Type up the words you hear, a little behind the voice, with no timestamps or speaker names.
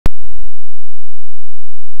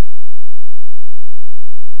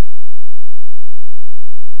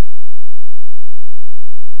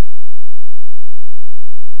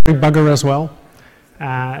dirty bugger as well.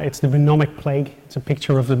 It's the Bubonic Plague. It's a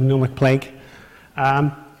picture of the Bubonic Plague.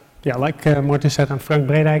 Yeah, like Martin said, I'm Frank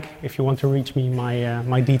Breedijk. If you want to reach me,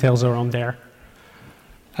 my details are on there.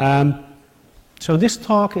 So this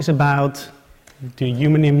talk is about the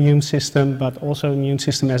human immune system, but also immune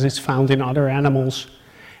system as it's found in other animals,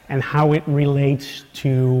 and how it relates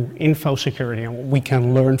to info security and what we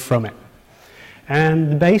can learn from it.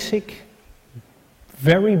 And the basic,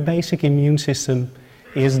 very basic immune system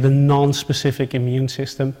is the non-specific immune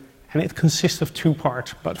system, and it consists of two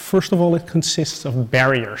parts. But first of all, it consists of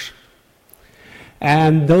barriers.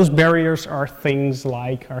 And those barriers are things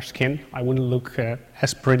like our skin. I wouldn't look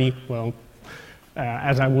as pretty, well,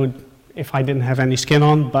 as I would if I didn't have any skin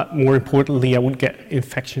on, but more importantly, I would get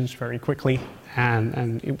infections very quickly,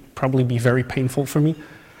 and it would probably be very painful for me.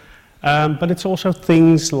 But it's also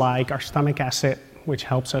things like our stomach acid, which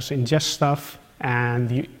helps us ingest stuff, and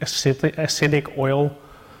the acidic oil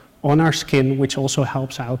on our skin, which also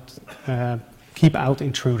helps out, keep out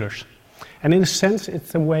intruders. And in a sense,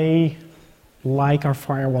 it's a way, like our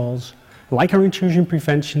firewalls, like our intrusion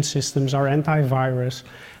prevention systems, our antivirus,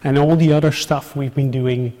 and all the other stuff we've been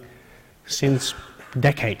doing since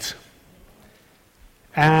decades.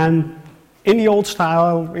 And in the old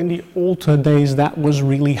style, in the old days, that was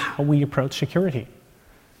really how we approached security.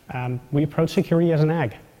 We approached security as an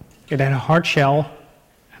egg. It had a hard shell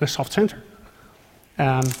and a soft center.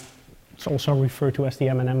 It's also referred to as the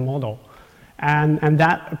M&M model. And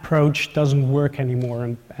that approach doesn't work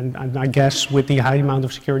anymore. And I guess with the high amount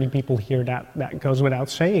of security people here, that goes without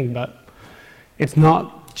saying. But it's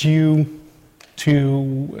not due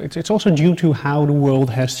to, it's also due to how the world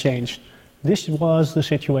has changed. This was the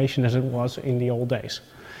situation as it was in the old days.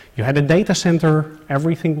 You had a data center,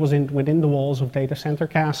 everything was within the walls of data center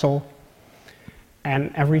castle,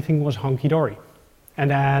 and everything was hunky-dory. And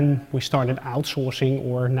then we started outsourcing,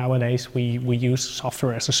 or nowadays we use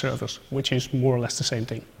software as a service, which is more or less the same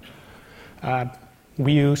thing.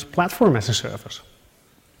 We use platform as a service.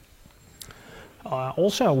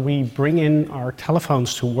 Also, we bring in our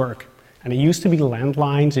telephones to work. And it used to be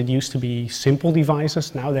landlines, it used to be simple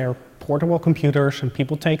devices. Now they're portable computers, and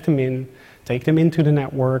people take them into the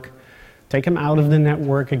network, take them out of the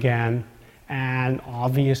network again. And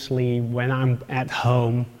obviously, when I'm at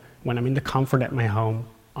home, when I'm in the comfort at my home,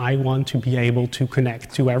 I want to be able to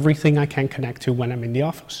connect to everything I can connect to when I'm in the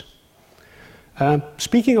office.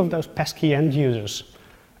 Speaking of those pesky end users,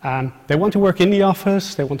 they want to work in the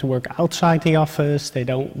office, they want to work outside the office, they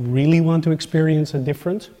don't really want to experience a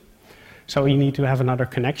difference. So you need to have another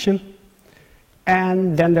connection.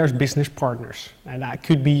 And then there's business partners. And that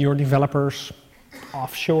could be your developers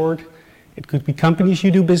offshored. It could be companies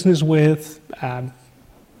you do business with,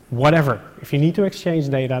 whatever. If you need to exchange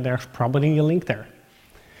data, there's probably a link there.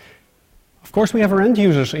 Of course, we have our end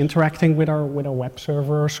users interacting with our web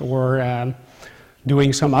servers or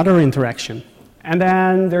doing some other interaction. And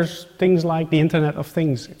then there's things like the Internet of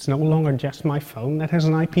Things. It's no longer just my phone that has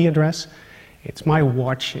an IP address. It's my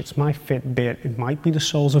watch, it's my Fitbit, it might be the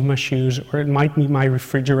soles of my shoes, or it might be my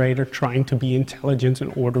refrigerator trying to be intelligent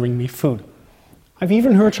and ordering me food. I've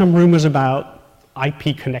even heard some rumors about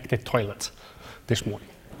IP-connected toilets this morning.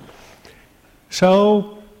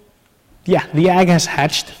 So, yeah, the egg has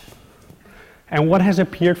hatched, and what has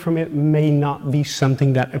appeared from it may not be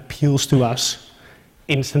something that appeals to us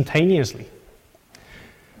instantaneously.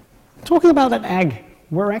 Talking about that egg,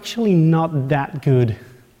 we're actually not that good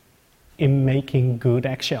in making good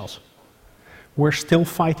eggshells. We're still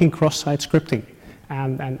fighting cross-site scripting,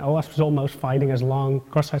 and OWASP is almost fighting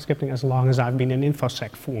cross-site scripting as long as I've been in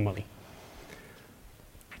InfoSec formally.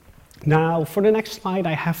 Now, for the next slide,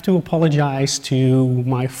 I have to apologize to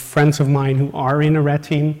my friends of mine who are in a red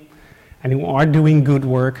team and who are doing good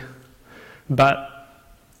work. But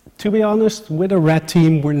to be honest, with a red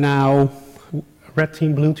team, red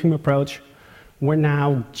team, blue team approach, we're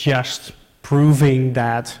now just proving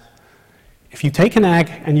that if you take an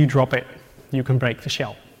egg and you drop it, you can break the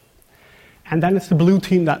shell. And then it's the blue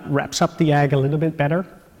team that wraps up the egg a little bit better,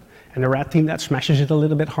 and the red team that smashes it a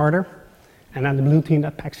little bit harder, and then the blue team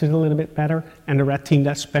that packs it a little bit better, and the red team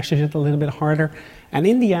that smashes it a little bit harder. And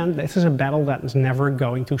in the end, this is a battle that is never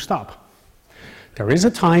going to stop. There is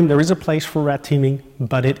a time, there is a place for red teaming,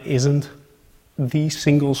 but it isn't the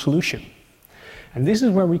single solution. And this is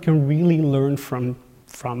where we can really learn from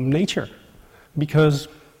nature, because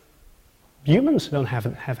humans don't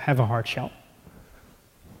have a hard shell.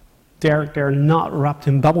 They're not wrapped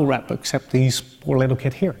in bubble wrap, except these poor little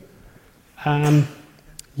kid here.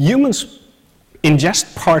 Humans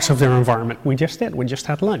ingest parts of their environment. We just did. We just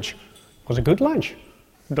had lunch. It was a good lunch.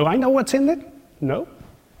 Do I know what's in it? No.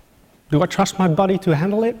 Do I trust my body to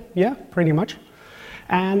handle it? Yeah, pretty much.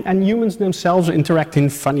 And humans themselves interact in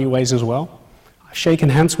funny ways as well. I've shaken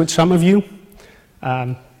hands with some of you.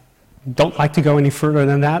 Don't like to go any further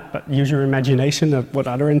than that, but use your imagination of what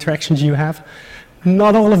other interactions you have.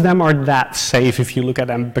 Not all of them are that safe if you look at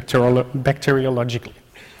them bacteriologically.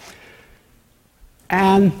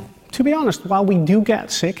 And to be honest, while we do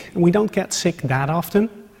get sick, and we don't get sick that often,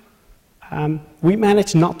 we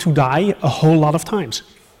manage not to die a whole lot of times.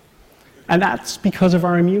 And that's because of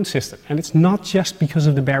our immune system. And it's not just because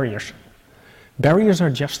of the barriers. Barriers are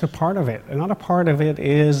just a part of it. Another part of it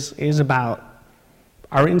is about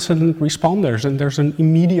our incident responders. And there's an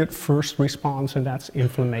immediate first response, and that's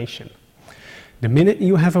inflammation. The minute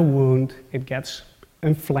you have a wound, it gets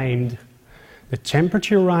inflamed. The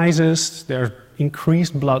temperature rises, there's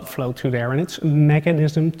increased blood flow to there, and it's a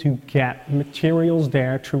mechanism to get materials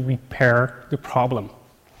there to repair the problem.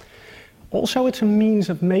 Also, it's a means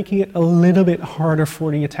of making it a little bit harder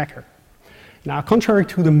for the attacker. Now, contrary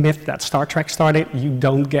to the myth that Star Trek started, you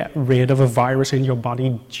don't get rid of a virus in your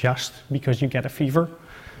body just because you get a fever.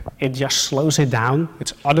 It just slows it down.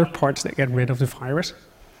 It's other parts that get rid of the virus.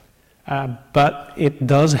 But it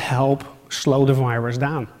does help slow the virus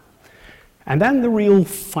down. And then the real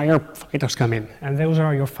firefighters come in, and those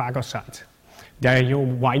are your phagocytes.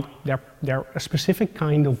 They're a specific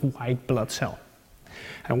kind of white blood cell.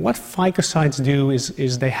 And what phagocytes do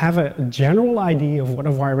is they have a general idea of what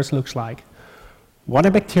a virus looks like, what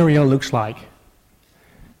a bacteria looks like.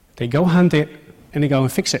 They go hunt it, and they go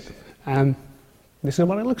and fix it. And this is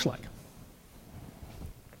what it looks like.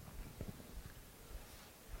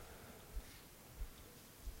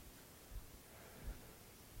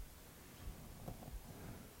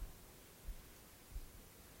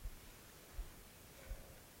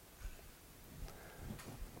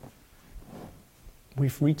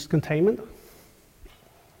 We've reached containment,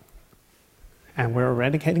 and we're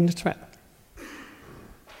eradicating the threat.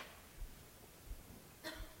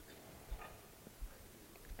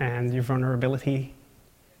 And your vulnerability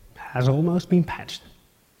has almost been patched.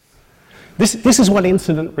 This is what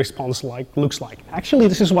incident response looks like. Actually,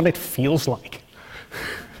 this is what it feels like.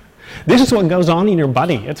 This is what goes on in your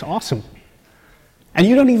body. It's awesome. And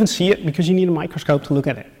you don't even see it because you need a microscope to look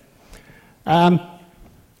at it.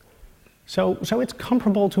 So it's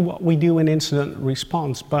comparable to what we do in incident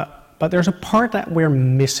response, but there's a part that we're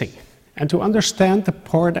missing. And to understand the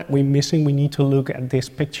part that we're missing, we need to look at this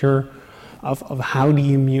picture of how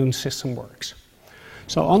the immune system works.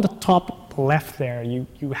 So on the top left there, you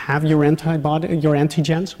have your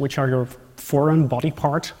antigens, which are your foreign body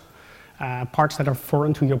parts, parts that are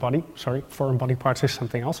foreign to your body. Sorry, foreign body parts is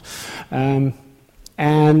something else. And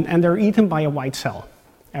they're eaten by a white cell.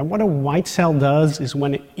 And what a white cell does is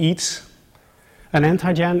when it eats an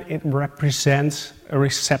antigen, it represents a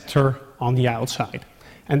receptor on the outside.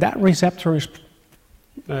 And that receptor is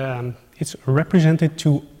it's represented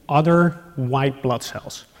to other white blood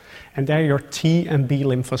cells. And they're your T and B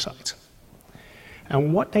lymphocytes.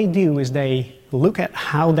 And what they do is they look at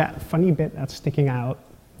how that funny bit that's sticking out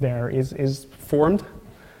there is formed,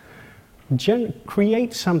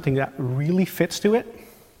 create something that really fits to it,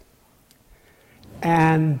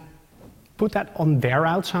 and put that on their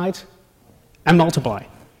outside, and multiply.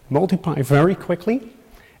 Multiply very quickly,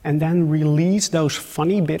 and then release those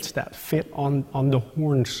funny bits that fit on the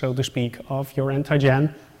horns, so to speak, of your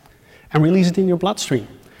antigen, and release it in your bloodstream.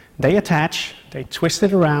 They attach, they twist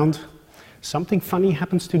it around, something funny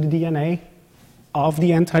happens to the DNA of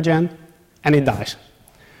the antigen, and it dies.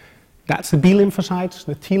 That's the B lymphocytes.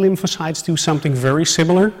 The T lymphocytes do something very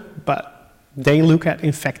similar, but they look at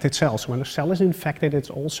infected cells. When a cell is infected,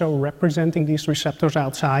 it's also representing these receptors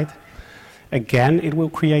outside. Again, it will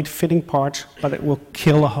create fitting parts, but it will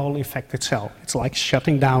kill a whole infected cell. It's like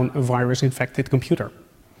shutting down a virus-infected computer.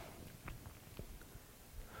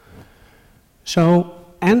 So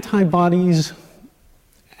antibodies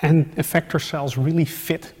and effector cells really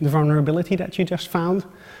fit the vulnerability that you just found,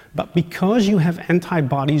 but because you have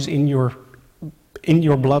antibodies in your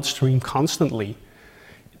bloodstream constantly,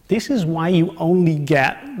 this is why you only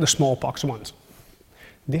get the smallpox ones.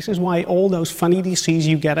 This is why all those funny diseases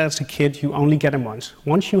you get as a kid, you only get them once.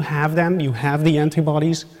 Once you have them, you have the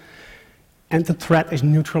antibodies, and the threat is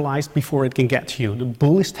neutralized before it can get to you. The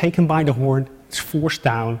bull is taken by the horn, it's forced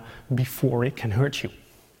down before it can hurt you.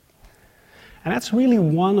 And that's really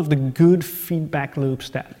one of the good feedback loops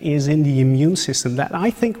that is in the immune system that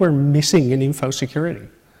I think we're missing in info security.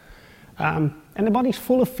 And the body's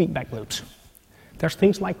full of feedback loops. There's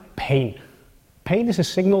things like pain. Pain is a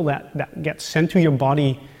signal that gets sent to your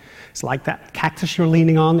body. It's like that cactus you're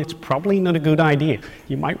leaning on. It's probably not a good idea.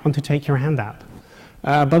 You might want to take your hand out.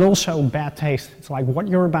 but also bad taste. It's like what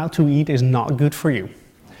you're about to eat is not good for you.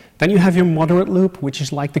 Then you have your moderate loop, which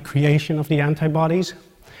is like the creation of the antibodies.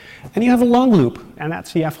 And you have a long loop, and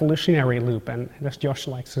that's the evolutionary loop. And as Josh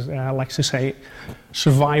likes to say,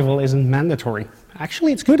 survival isn't mandatory.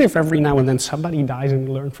 Actually, it's good if every now and then somebody dies and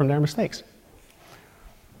learn from their mistakes.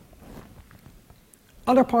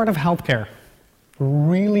 Other part of healthcare,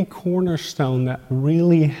 really cornerstone that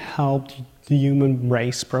really helped the human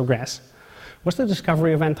race progress, was the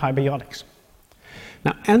discovery of antibiotics.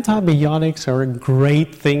 Now, antibiotics are a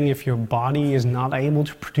great thing if your body is not able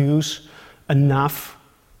to produce enough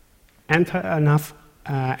antibodies,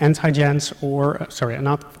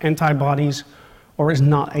 or is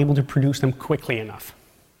not able to produce them quickly enough.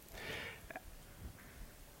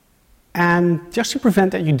 And just to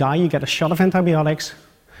prevent that you die, you get a shot of antibiotics.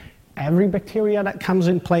 Every bacteria that comes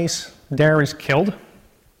in place there is killed.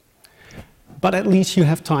 But at least you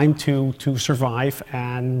have time to survive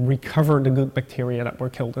and recover the good bacteria that were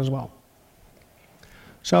killed as well.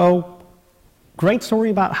 So, great story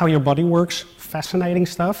about how your body works, fascinating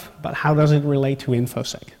stuff, but how does it relate to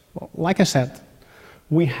InfoSec? Well, like I said,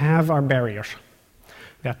 we have our barriers.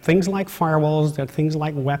 There are things like firewalls, there are things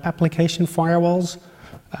like web application firewalls.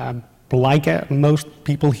 Like most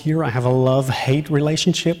people here, I have a love-hate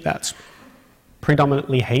relationship. That's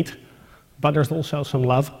predominantly hate, but there's also some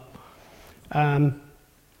love.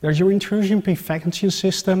 There's your intrusion prevention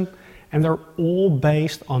system, and they're all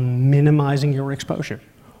based on minimizing your exposure.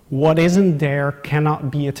 What isn't there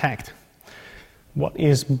cannot be attacked. What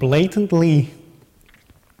is blatantly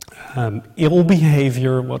ill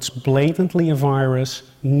behavior, what's blatantly a virus,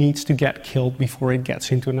 needs to get killed before it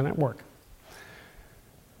gets into the network.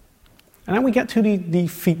 And then we get to the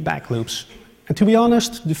feedback loops. And to be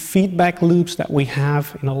honest, the feedback loops that we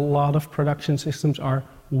have in a lot of production systems are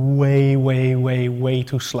way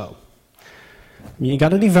too slow. You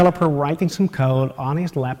got a developer writing some code on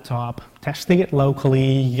his laptop, testing it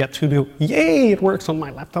locally, you get to do, yay, it works on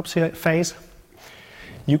my laptop phase.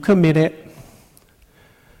 You commit it.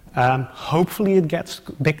 Hopefully it gets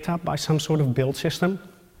picked up by some sort of build system,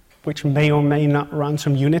 which may or may not run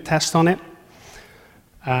some unit tests on it.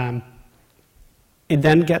 It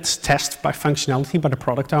then gets tested by functionality by the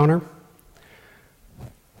product owner.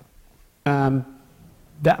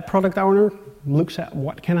 That product owner looks at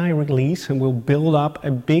what can I release and will build up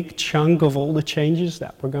a big chunk of all the changes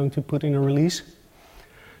that we're going to put in a release.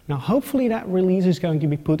 Now, hopefully that release is going to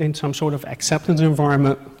be put in some sort of acceptance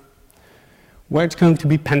environment where it's going to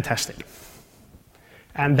be pen tested.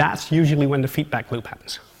 And that's usually when the feedback loop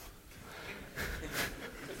happens.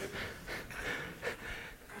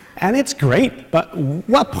 And it's great, but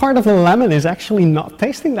what part of the lemon is actually not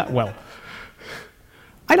tasting that well?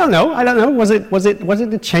 I don't know. Was it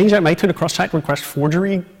the change I made to the cross-site request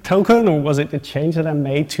forgery token, or was it the change that I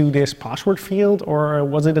made to this password field, or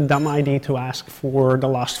was it a dumb idea to ask for the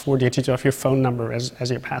last 4 digits of your phone number as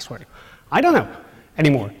your password? I don't know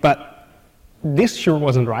anymore, but this sure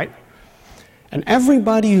wasn't right. And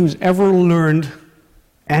everybody who's ever learned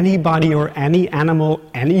anybody or any animal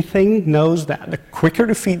anything knows that the quicker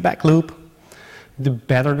the feedback loop, the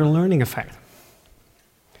better the learning effect.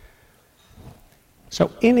 So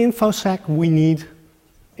in InfoSec,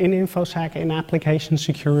 in application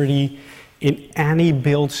security, in any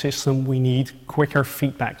build system, we need quicker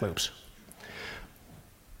feedback loops.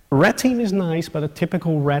 Red team is nice, but a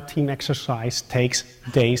typical red team exercise takes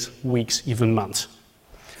days, weeks, even months.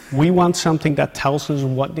 We want something that tells us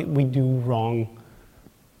what did we do wrong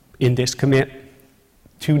in this commit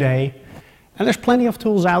today. And there's plenty of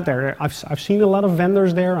tools out there. I've seen a lot of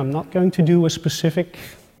vendors there. I'm not going to do a specific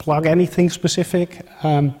plug anything specific.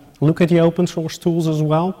 Look at the open source tools as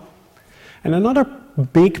well. And another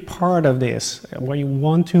big part of this, where you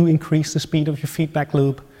want to increase the speed of your feedback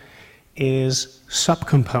loop, is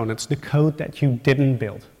subcomponents, the code that you didn't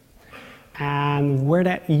build. And where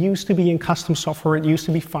that used to be in custom software, it used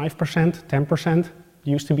to be 5%, 10%,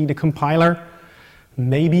 used to be the compiler.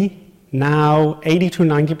 Maybe now 80 to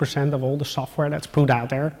 90% of all the software that's put out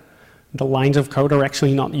there, the lines of code are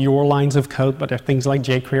actually not your lines of code, but they're things like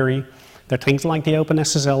jQuery, they're things like the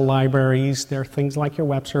OpenSSL libraries, they're things like your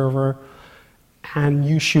web server, and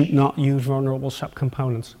you should not use vulnerable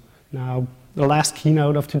subcomponents. Now, the last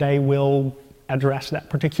keynote of today will address that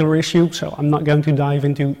particular issue, so I'm not going to dive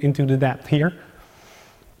into the depth here.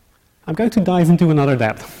 I'm going to dive into another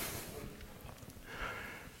depth.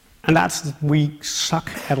 And that's, we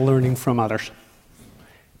suck at learning from others.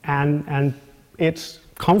 And it's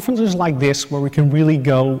conferences like this where we can really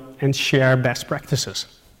go and share best practices,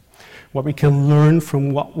 where we can learn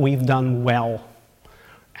from what we've done well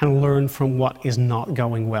and learn from what is not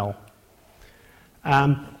going well.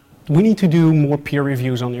 We need to do more peer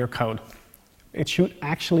reviews on your code. It should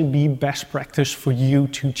actually be best practice for you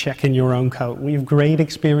to check in your own code. We have great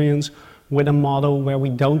experience with a model where we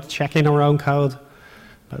don't check in our own code,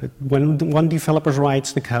 but when one developer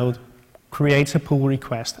writes the code, creates a pull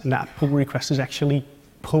request, and that pull request is actually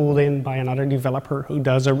pulled in by another developer who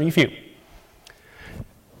does a review.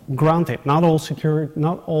 Granted, not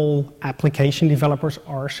all application developers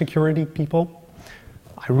are security people.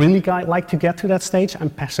 I really like to get to that stage. I'm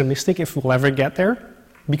pessimistic if we'll ever get there,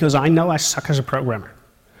 because I know I suck as a programmer.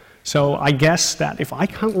 So I guess that if I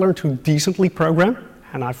can't learn to decently program,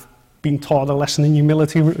 and I've been taught a lesson in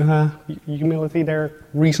humility there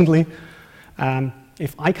recently,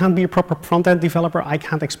 if I can't be a proper front-end developer, I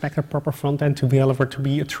can't expect a proper front-end developer to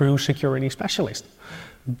be a true security specialist.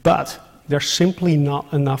 But there's simply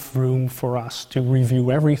not enough room for us to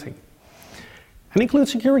review everything. And include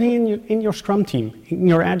security in your Scrum team, in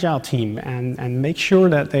your Agile team, and make sure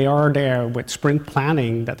that they are there with sprint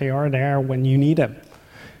planning, that they are there when you need them.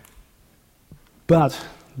 But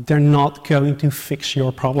they're not going to fix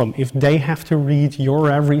your problem. If they have to read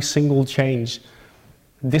your every single change,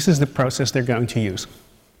 this is the process they're going to use.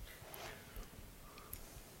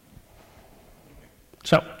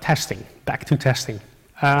 So, testing, back to testing.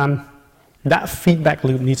 That feedback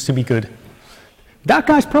loop needs to be good. That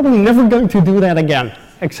guy's probably never going to do that again,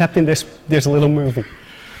 except in this little movie.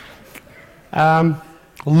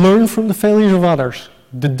 Learn from the failures of others.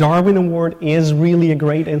 The Darwin Award is really a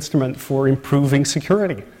great instrument for improving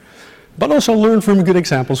security. But also learn from good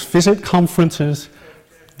examples. Visit conferences.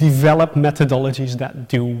 Develop methodologies that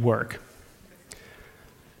do work.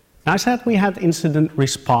 Now, I said we had incident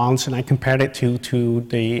response, and I compared it to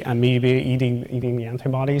the amoeba eating the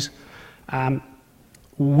antibodies.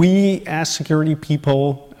 We, as security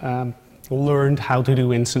people, learned how to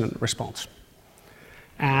do incident response.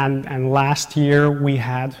 And last year we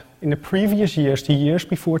had, in the previous years, the years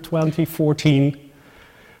before 2014,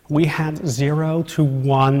 we had 0 to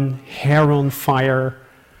 1 hair on fire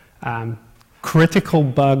critical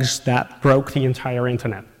bugs that broke the entire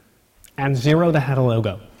internet, and 0 that had a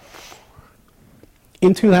logo.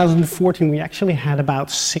 In 2014, we actually had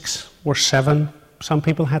about 6 or 7, some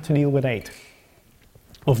people had to deal with 8,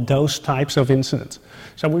 of those types of incidents.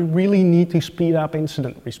 So we really need to speed up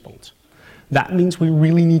incident response. That means we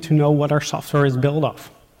really need to know what our software is built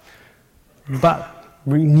of. But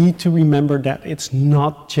we need to remember that it's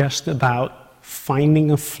not just about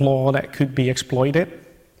finding a flaw that could be exploited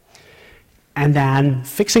and then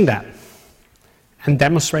fixing that and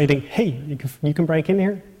demonstrating, hey, you can break in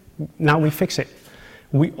here, now we fix it.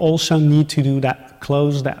 We also need to do that,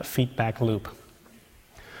 close that feedback loop.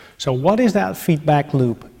 So what is that feedback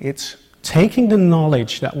loop? It's taking the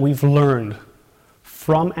knowledge that we've learned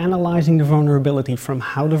from analyzing the vulnerability, from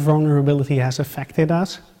how the vulnerability has affected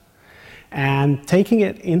us, and taking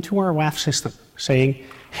it into our WAF system, saying,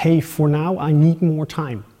 hey, for now I need more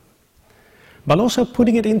time. But also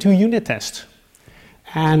putting it into unit tests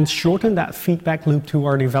and shorten that feedback loop to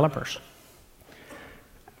our developers.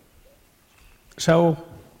 So,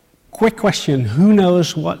 quick question, who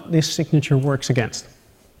knows what this signature works against?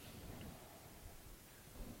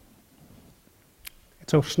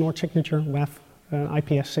 It's a snort signature, WAF,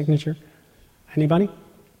 IPS signature. Anybody?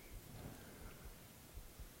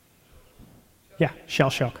 Yeah, shell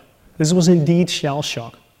shock. This was indeed shell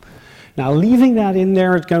shock. Now, leaving that in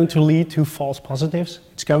there is going to lead to false positives.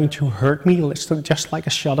 It's going to hurt me, just like a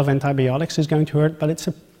shot of antibiotics is going to hurt, but it's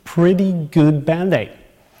a pretty good Band-Aid.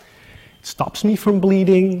 It stops me from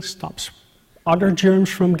bleeding, stops other germs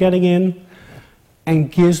from getting in,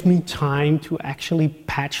 and gives me time to actually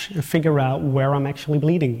patch and figure out where I'm actually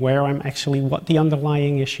bleeding, what the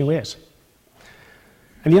underlying issue is.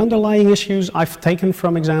 And the underlying issues I've taken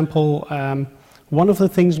from example, one of the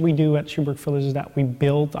things we do at Schubert Philips is that we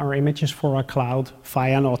build our images for our cloud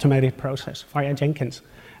via an automated process, via Jenkins.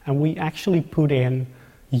 And we actually put in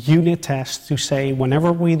unit tests to say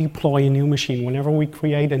whenever we deploy a new machine, whenever we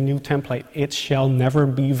create a new template, it shall never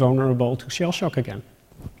be vulnerable to shell shock again.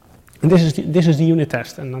 And this is the unit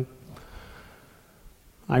test. And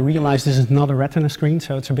I realize this is not a retina screen,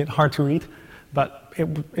 so it's a bit hard to read. But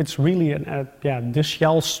it's really the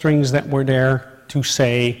shell strings that were there to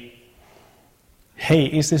say, hey,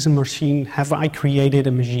 is this a machine, have I created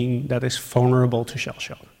a machine that is vulnerable to shell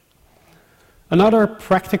shock? Another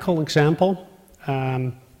practical example,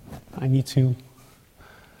 this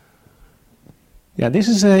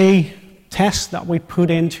is a test that we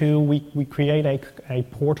put into, we create a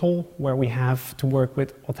portal where we have to work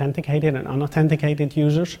with authenticated and unauthenticated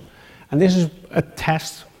users. And this is a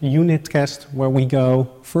test, unit test, where we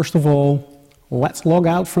go, first of all, let's log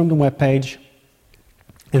out from the web page.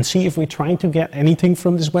 and see if we're trying to get anything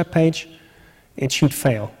from this web page, it should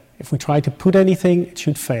fail. If we try to put anything, it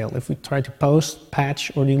should fail. If we try to post,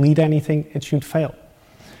 patch, or delete anything, it should fail.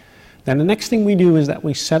 Then the next thing we do is that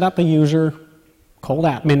we set up a user, called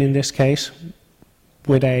admin in this case,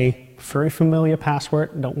 with a very familiar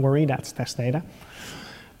password. Don't worry, that's test data.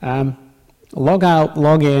 Log out,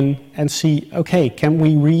 log in, and see, okay, can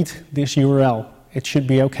we read this URL? It should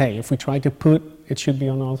be okay. If we try to put, it should be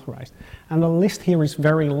unauthorized. And the list here is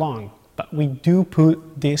very long, but we do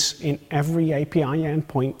put this in every API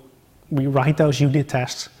endpoint. We write those unit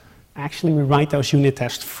tests. Actually, we write those unit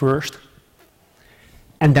tests first,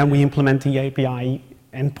 and then we implement the API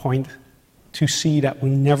endpoint to see that we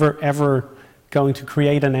never ever going to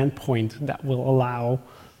create an endpoint that will allow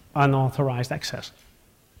unauthorized access.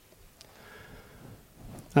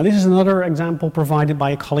 Now, this is another example provided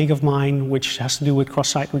by a colleague of mine, which has to do with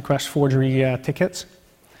cross-site request forgery tickets.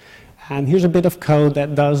 And here's a bit of code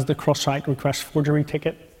that does the cross-site request forgery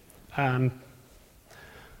ticket. I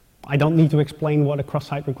don't need to explain what a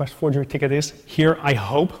cross-site request forgery ticket is. Here, I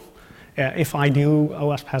hope. If I do,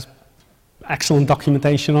 OWASP has excellent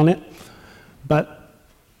documentation on it. But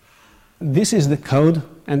this is the code,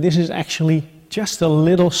 and this is actually just a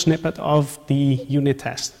little snippet of the unit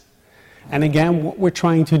test. And again, what we're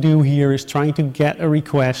trying to do here is trying to get a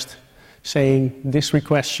request saying this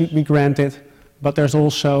request should be granted, but there's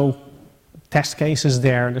also test cases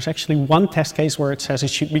there. There's actually one test case where it says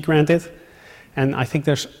it should be granted, and I think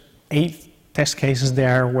there's 8 test cases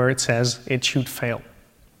there where it says it should fail.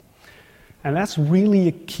 And that's really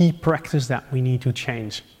a key practice that we need to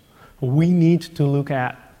change. We need to look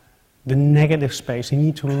at the negative space. You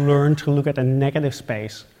need to learn to look at the negative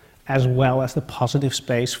space as well as the positive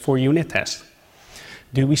space for unit tests.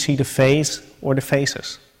 Do we see the face or the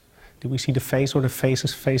faces? Do we see the face or the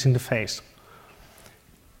faces facing the face?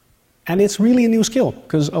 And it's really a new skill,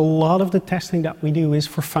 because a lot of the testing that we do is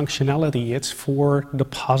for functionality. It's for the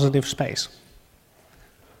positive space.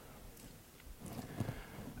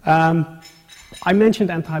 I mentioned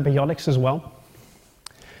antibiotics as well.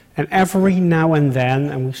 And every now and then,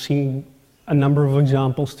 and we've seen a number of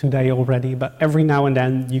examples today already, but every now and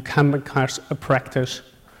then you come across a practice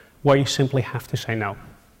where you simply have to say no.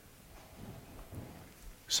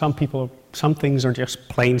 Some things are just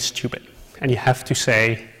plain stupid, and you have to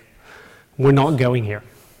say, we're not going here.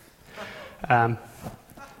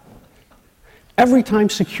 Every time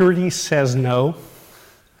security says no,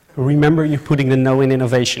 remember you're putting the no in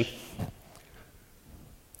innovation.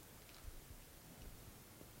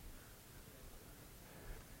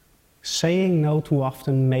 Saying no too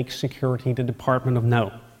often makes security the department of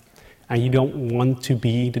no, and you don't want to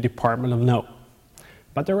be the department of no.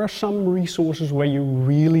 But there are some resources where you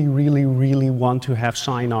really, really, really want to have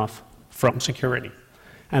sign-off from security,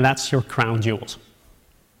 and that's your crown jewels.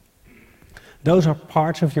 Those are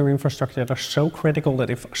parts of your infrastructure that are so critical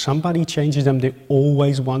that if somebody changes them, they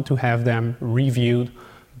always want to have them reviewed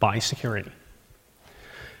by security.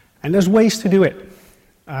 And there's ways to do it.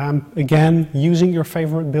 Again, using your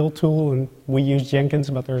favorite build tool, and we use Jenkins,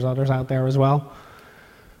 but there's others out there as well.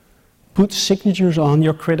 Put signatures on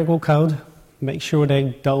your critical code. Make sure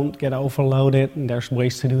they don't get overloaded, and there's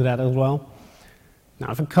ways to do that as well.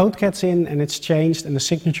 Now, if a code gets in and it's changed and the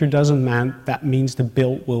signature doesn't match, that means the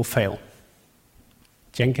build will fail.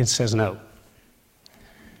 Jenkins says no.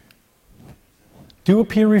 Do a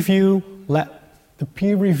peer review, let the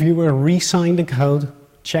peer reviewer re-sign the code,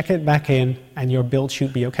 check it back in, and your build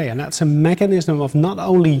should be okay. And that's a mechanism of not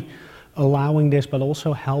only allowing this, but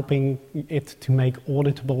also helping it to make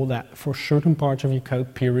auditable that for certain parts of your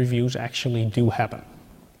code, peer reviews actually do happen.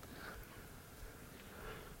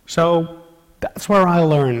 So that's where I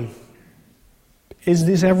learn. Is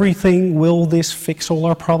this everything? Will this fix all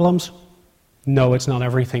our problems? No, it's not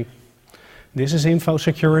everything. This is info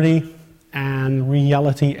security, and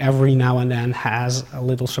reality every now and then has a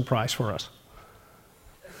little surprise for us.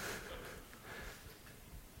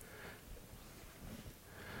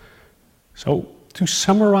 So to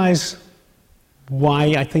summarize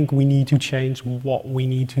why I think we need to change, what we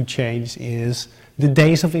need to change is the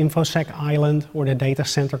days of InfoSec Island or the data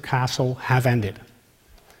center castle have ended.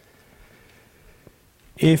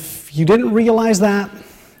 If you didn't realize that,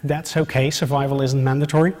 that's okay, survival isn't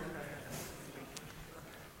mandatory.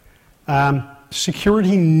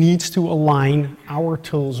 Security needs to align our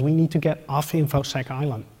tools. We need to get off InfoSec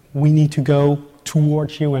Island. We need to go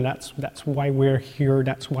towards you, and that's why we're here.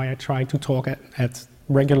 That's why I try to talk at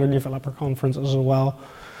regular developer conferences as well.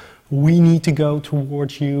 We need to go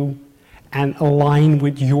towards you and align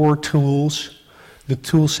with your tools, the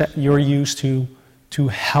tool set you're used to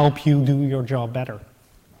help you do your job better.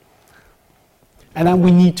 And then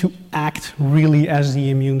we need to act really as the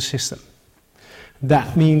immune system.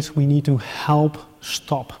 That means we need to help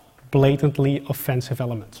stop blatantly offensive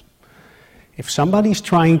elements. If somebody's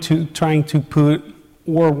trying to put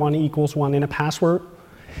or 1 equals 1 in a password,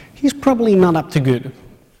 he's probably not up to good,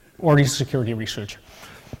 or he's a security researcher.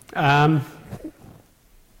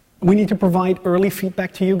 We need to provide early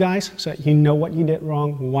feedback to you guys so that you know what you did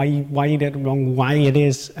wrong, why you did it wrong, why it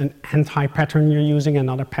is an anti-pattern you're using,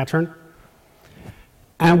 another pattern.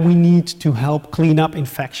 And we need to help clean up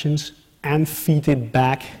infections and feed it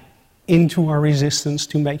back into our resistance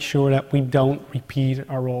to make sure that we don't repeat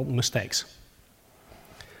our old mistakes.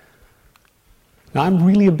 Now, I'm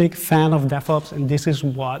really a big fan of DevOps, and this is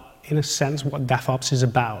what, in a sense, what DevOps is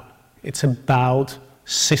about. It's about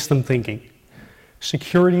system thinking.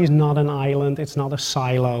 Security is not an island, it's not a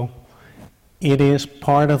silo. It is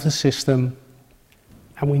part of the system,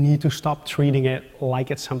 and we need to stop treating it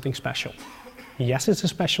like it's something special. Yes, it's a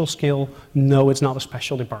special skill. No, it's not a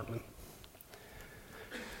special department.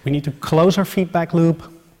 We need to close our feedback loop,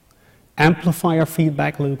 amplify our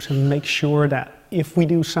feedback loops, and make sure that if we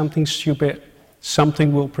do something stupid,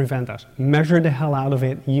 something will prevent us. Measure the hell out of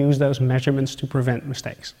it, use those measurements to prevent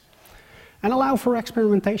mistakes. And allow for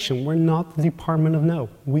experimentation. We're not the department of no.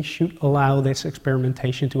 We should allow this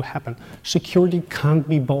experimentation to happen. Security can't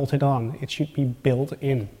be bolted on. It should be built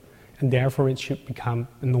in. And therefore, it should become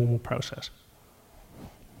a normal process.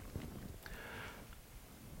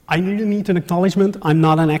 I really need an acknowledgement. I'm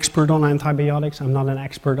not an expert on antibiotics. I'm not an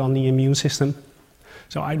expert on the immune system.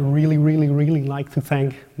 So I'd really, really, really like to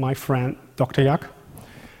thank my friend, Dr. Jak.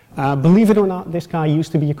 Believe it or not, this guy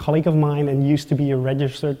used to be a colleague of mine and used to be a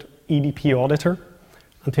registered EDP auditor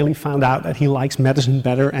until he found out that he likes medicine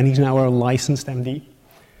better, and he's now a licensed MD.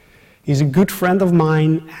 He's a good friend of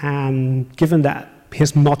mine, and given that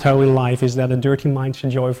his motto in life is that a dirty mind's a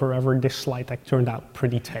joy forever, this slide deck turned out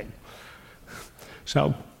pretty tame.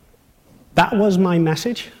 So that was my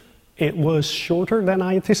message. It was shorter than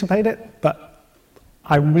I anticipated, but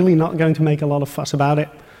I'm really not going to make a lot of fuss about it.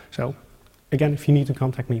 So again, if you need to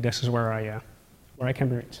contact me, this is where I can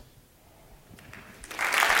be reached.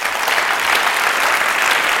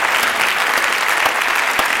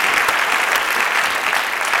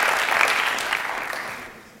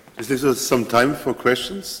 This leaves us some time for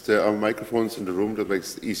questions. There are microphones in the room that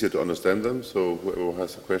makes it easier to understand them. So whoever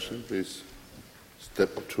has a question, please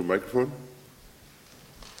step up to a microphone.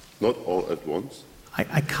 Not all at once.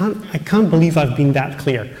 I can't believe I've been that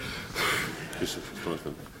clear.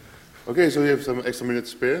 Okay, so we have some extra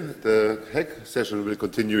minutes spare. The hack session will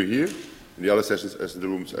continue here, and the other sessions as in the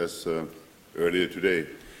rooms as earlier today.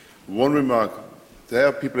 One remark: there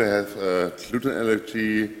are people who have gluten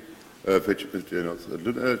allergy,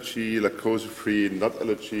 gluten allergy, lactose-free, nut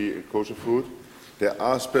allergy, and kosher food. There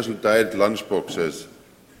are special diet lunch boxes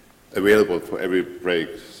available for every break,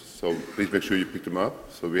 so please make sure you pick them up.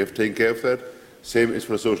 So we have taken care of that. Same is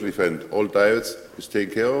for a social event. All diets is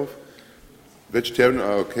taken care of. Vegetarian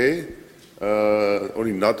are okay.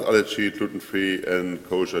 Only nut allergy, gluten-free, and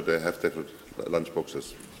kosher, they have different lunch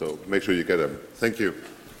boxes. So make sure you get them. Thank you.